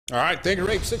All right, thank you,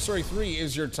 Rape. 6:33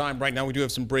 is your time. Right now, we do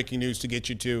have some breaking news to get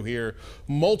you to here.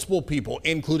 Multiple people,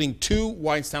 including 2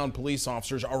 Whitestown police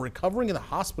officers, are recovering in the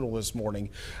hospital this morning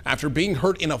after being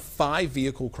hurt in a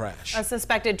 5-vehicle crash. A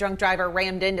suspected drunk driver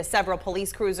rammed into several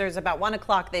police cruisers about 1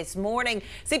 o'clock this morning.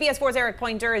 CBS 4's Eric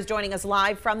Pointer is joining us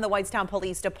live from the Whitestown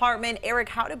Police Department. Eric,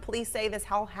 how did police say this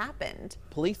all happened?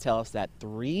 Police tell us that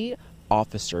 3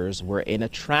 officers were in a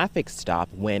traffic stop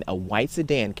when a white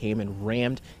sedan came and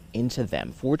rammed into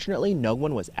them. Fortunately, no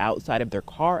one was outside of their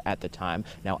car at the time.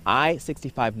 Now,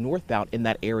 I-65 northbound in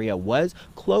that area was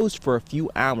closed for a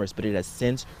few hours, but it has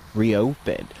since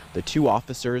reopened. The 2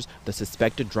 officers, the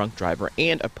suspected drunk driver,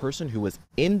 and a person who was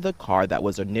in the car that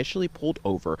was initially pulled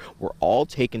over were all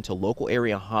taken to local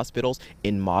area hospitals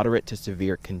in moderate to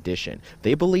severe condition.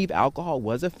 They believe alcohol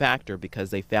was a factor because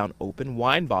they found open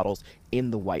wine bottles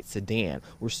in the white sedan.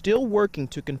 We're still working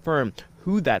to confirm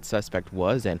who that suspect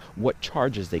was and what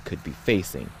charges they could be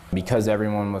facing. Because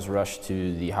everyone was rushed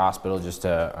to the hospital just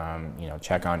to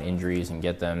check on injuries and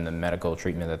get them the medical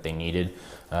treatment that they needed.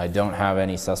 I don't have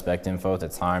any suspect info at the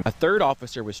time. A 3rd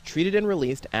officer was treated and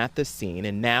released at the scene,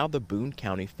 and now the Boone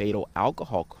County Fatal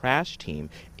Alcohol Crash Team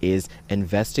is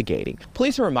investigating.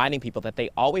 Police are reminding people that they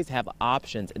always have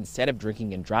options instead of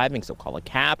drinking and driving, so call a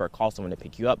cab or call someone to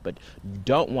pick you up, but you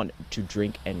don't want to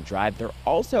drink and drive. They're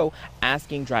also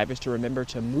asking drivers to remember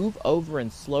to move over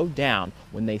and slow down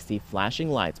when they see flashing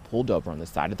lights pulled over on the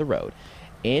side of the road.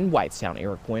 In Whitestown,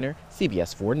 Eric Pointer,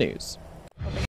 CBS 4 News.